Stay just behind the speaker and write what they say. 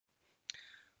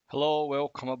Hello,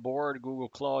 welcome aboard Google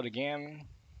Cloud again.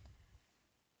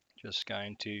 Just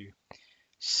going to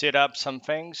set up some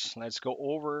things. Let's go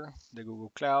over the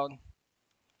Google Cloud.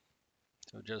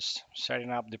 So just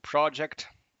setting up the project,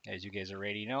 as you guys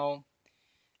already know.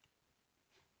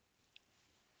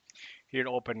 Here to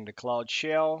open the Cloud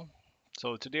Shell.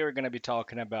 So today we're going to be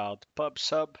talking about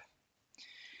PubSub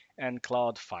and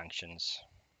Cloud Functions.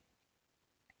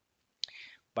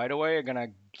 By the way, I'm going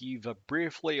to give a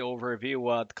briefly overview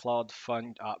what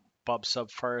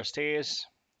PubSub first is.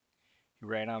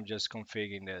 Right now, I'm just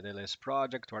configuring the list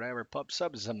project, whatever.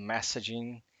 PubSub is a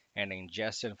messaging and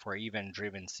ingestion for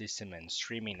event-driven system and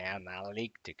streaming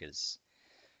analytics.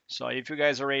 So if you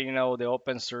guys already know the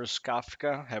open source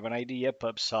Kafka, have an idea,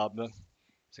 PubSub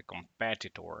is a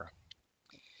competitor.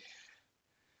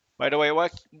 By the way,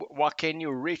 what can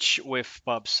you reach with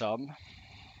PubSub?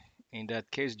 In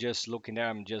that case, just looking there,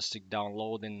 I'm just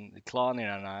downloading the clone in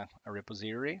a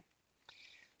repository.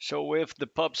 So with the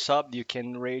PubSub, you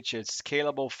can reach its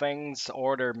scalable things,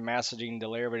 order messaging,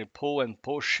 delivery, pull and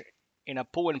push in a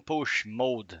pull and push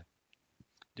mode.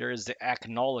 There is the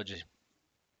acknowledge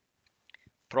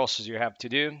process you have to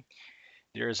do.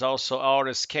 There is also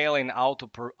auto scaling,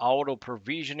 auto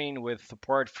provisioning with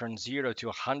support from 0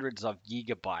 to hundreds of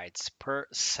gigabytes per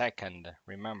second.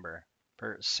 Remember,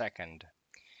 per second.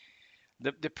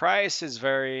 The price is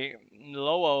very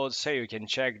low. I would say you can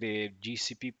check the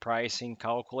GCP pricing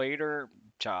calculator.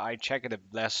 I checked it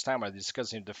last time I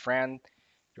discussed it with a friend.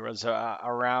 It was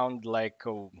around like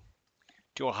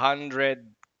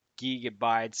 200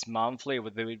 gigabytes monthly,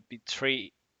 would be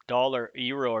 $3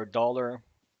 euro or dollar,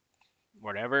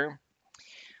 whatever.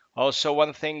 Also,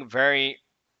 one thing very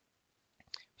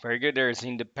good. There's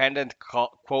independent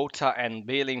quota and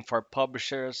billing for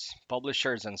publishers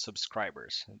and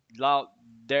subscribers.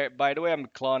 There, by the way, I'm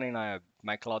cloning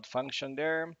my cloud function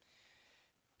there.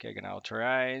 Okay, I can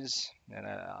authorize. And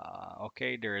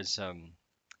okay, there's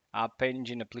App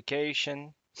Engine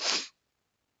application,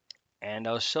 and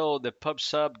also the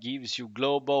PubSub gives you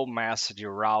global message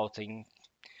routing,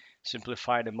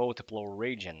 simplify the multiple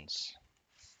regions.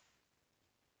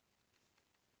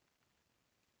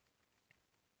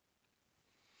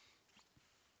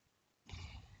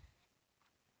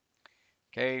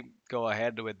 Okay, go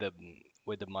ahead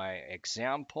with my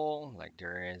example. Like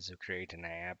there is a create an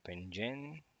app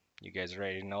engine. You guys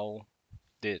already know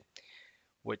the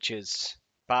which is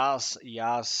PaaS,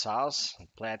 IaaS, SaaS,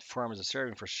 platform as a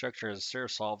service, infrastructure as a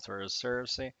service, software as a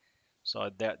service. So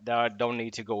that I don't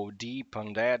need to go deep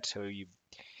on that. So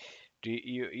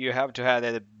you have to have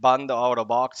that bundle out of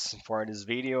box for this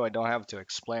video. I don't have to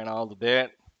explain all the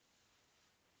bit.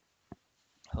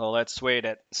 So let's wait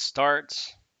it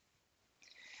starts.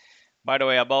 By the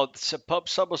way, about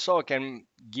PubSub also I can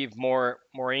give more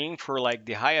info like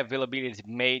the high availability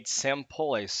made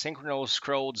simple, a synchronous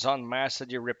scrolls on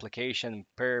message replication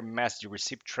per message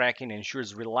receipt tracking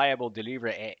ensures reliable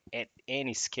delivery at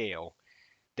any scale.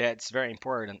 That's very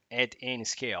important at any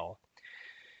scale.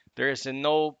 There is a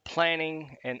no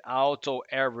planning and auto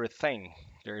everything.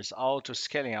 There is auto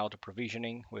scaling, auto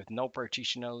provisioning with no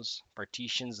partitions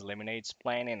eliminates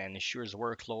planning and ensures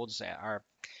workloads are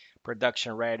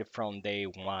production ready from day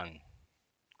one.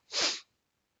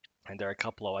 And there are a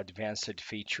couple of advanced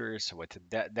features with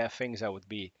that things I would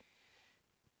be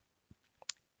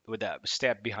with a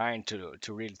step behind to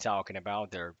really talking about.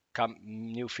 There are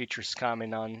new features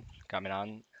coming on,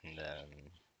 and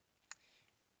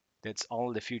that's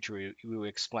all the future we will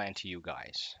explain to you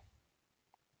guys.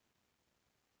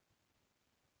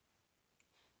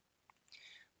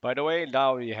 By the way,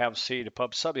 now you have see the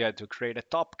PubSub. You have to create a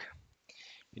topic.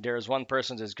 There's one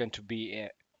person that's going to be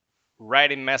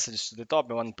writing messages to the top,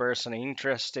 and one person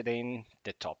interested in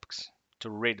the topics to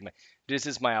read. This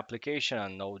is my application,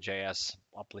 an Node.js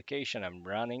application I'm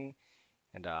running,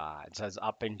 and it says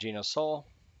App Engine also.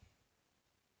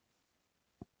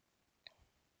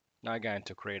 Now I'm going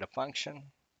to create a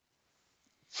function.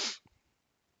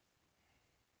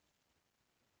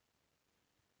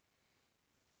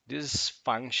 This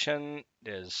function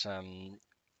is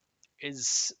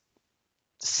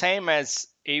same as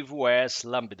AWS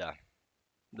Lambda,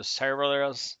 the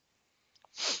serverless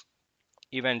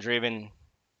event-driven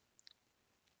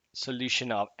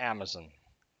solution of Amazon.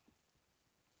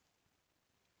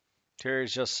 Here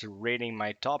is just reading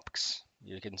my topics.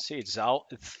 You can see it's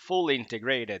fully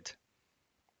integrated.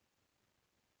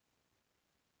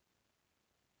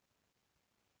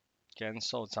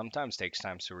 So it sometimes takes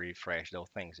time to refresh those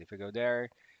things. If you go there,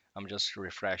 I'm just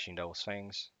refreshing those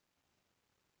things.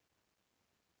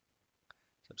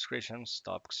 Subscriptions,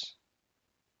 topics.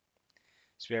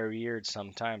 It's very weird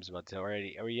sometimes, but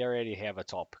already we already have a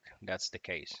topic. That's the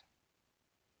case.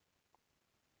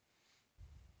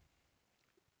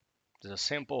 There's a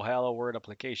simple hello world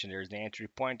application. There's the entry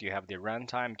point. You have the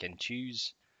runtime. Can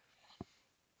choose.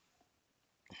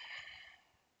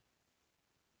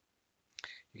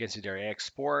 You can see their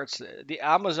exports. The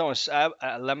Amazon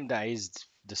Lambda is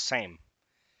the same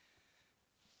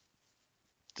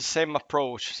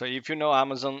approach. So if you know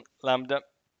Amazon Lambda,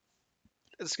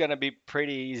 it's gonna be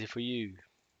pretty easy for you.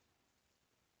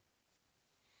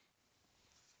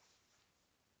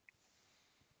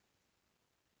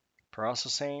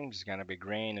 Processing is gonna be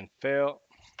grain and fill.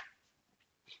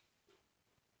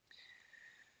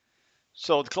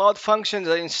 So the cloud functions,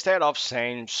 instead of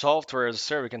saying software as a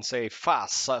service, we can say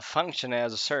FAS, function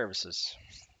as a services.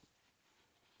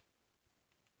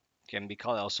 Can be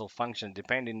called also function,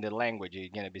 depending the language. You're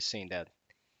gonna be seeing that.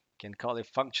 Can call it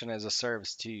function as a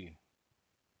service too.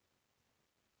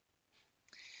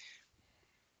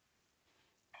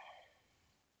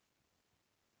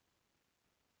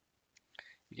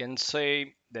 You can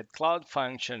say that cloud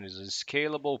function is a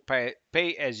scalable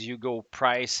pay-as-you-go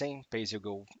pricing,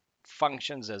 pay-as-you-go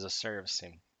functions as a service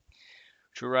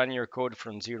to run your code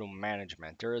from zero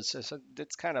management.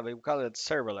 It's kind of, we call it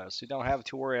serverless. You don't have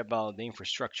to worry about the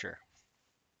infrastructure.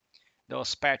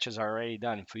 Those patches are already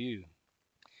done for you.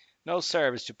 No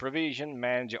service to provision,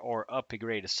 manage, or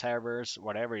upgrade the servers,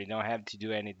 whatever. You don't have to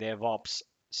do any DevOps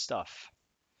stuff.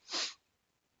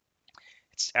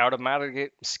 It's automatically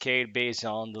scaled based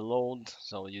on the load,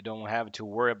 so you don't have to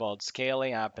worry about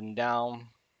scaling up and down.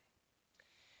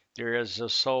 There is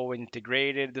also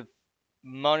integrated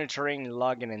monitoring,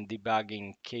 logging, and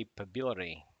debugging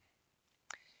capability.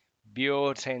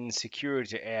 Built-in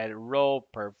security at role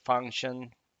per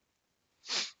function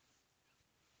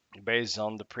based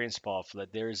on the principle of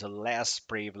that there is a less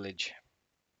privilege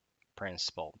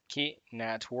principle. Key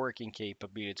networking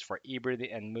capabilities for hybrid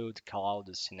and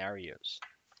multi-cloud scenarios.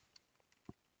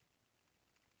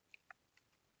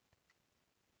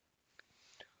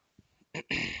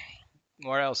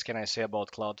 What else can I say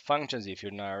about Cloud Functions? If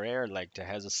you're not aware, like it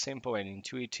has a simple and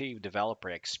intuitive developer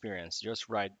experience.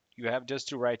 You have just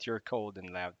to write your code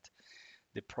and let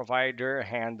the provider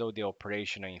handle the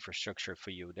operational infrastructure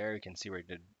for you. There you can see where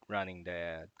they're running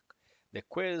the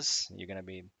quiz. You're gonna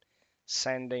be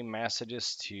sending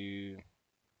messages to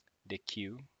the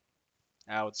queue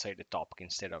outside the topic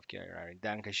instead of writing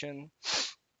Dankeschön.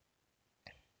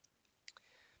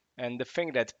 And the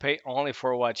thing that pay only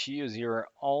for what you use, you're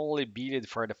only billed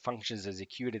for the functions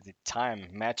executed at time,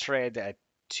 measured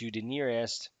to the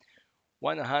nearest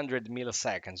 100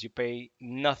 milliseconds. You pay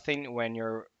nothing when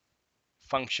your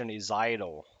function is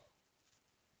idle.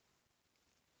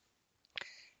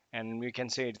 And we can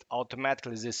say it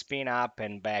automatically is spin up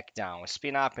and back down.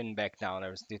 Spin up and back down.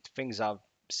 There's the things of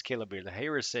scalability.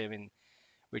 Here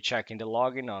we're checking the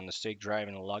login on the stake drive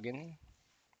and login.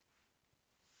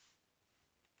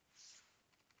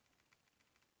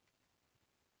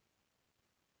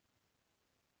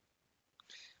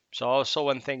 So also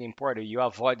one thing important, you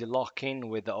avoid the lock-in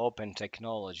with the open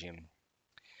technology.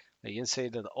 You can say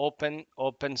that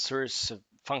open source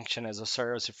function as a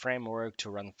service framework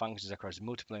to run functions across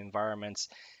multiple environments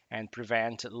and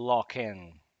prevent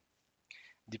lock-in.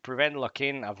 The prevent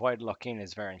lock-in, avoid lock-in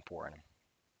is very important.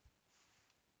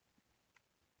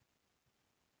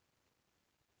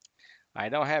 I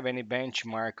don't have any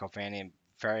benchmark of any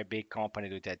very big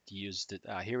company that used it.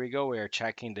 Here we go. We are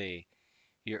checking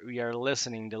we are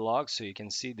listening the log, so you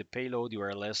can see the payload you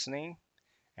are listening,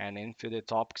 and into the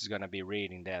topic is gonna be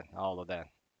reading that, all of that.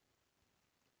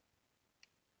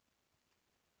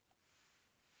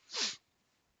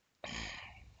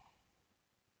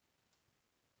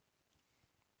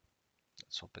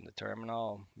 Let's open the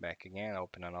terminal, back again,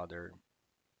 open another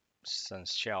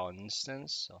Sense shell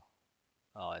instance. So,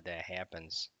 oh, that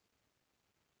happens.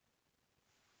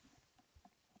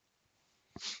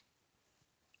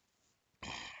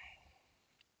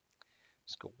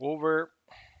 Let's go over.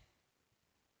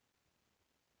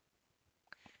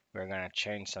 We're gonna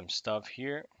change some stuff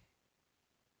here.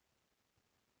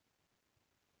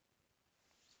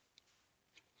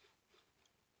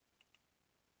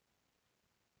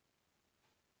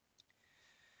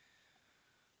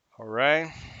 All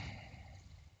right.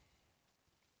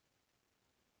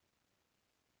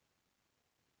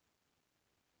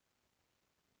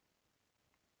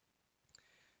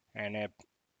 And if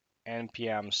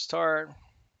npm start.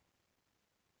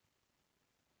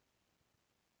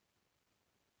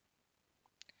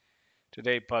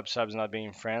 Today PubSub is not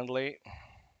being friendly.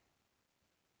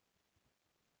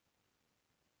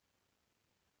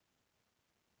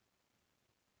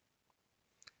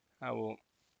 I will.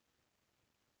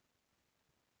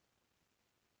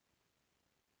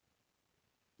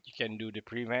 You can do the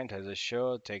prevent as I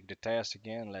showed. Take the test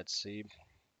again. Let's see.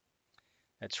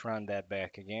 Let's run that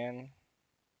back again.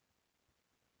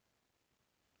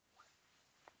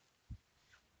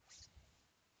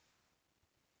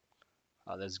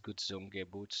 Let's go to Zoom get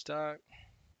boot start.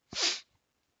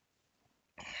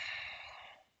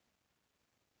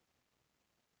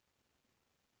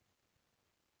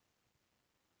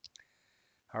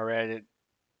 Already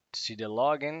see the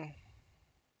login.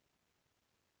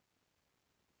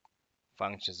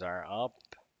 Functions are up.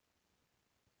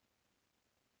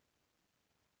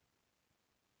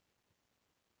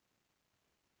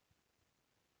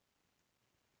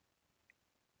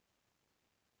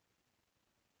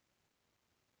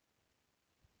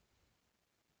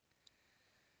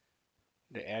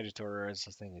 The editor is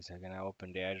the thing is I'm gonna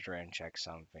open the editor and check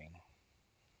something.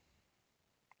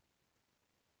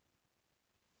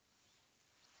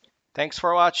 Thanks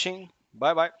for watching.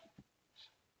 Bye bye.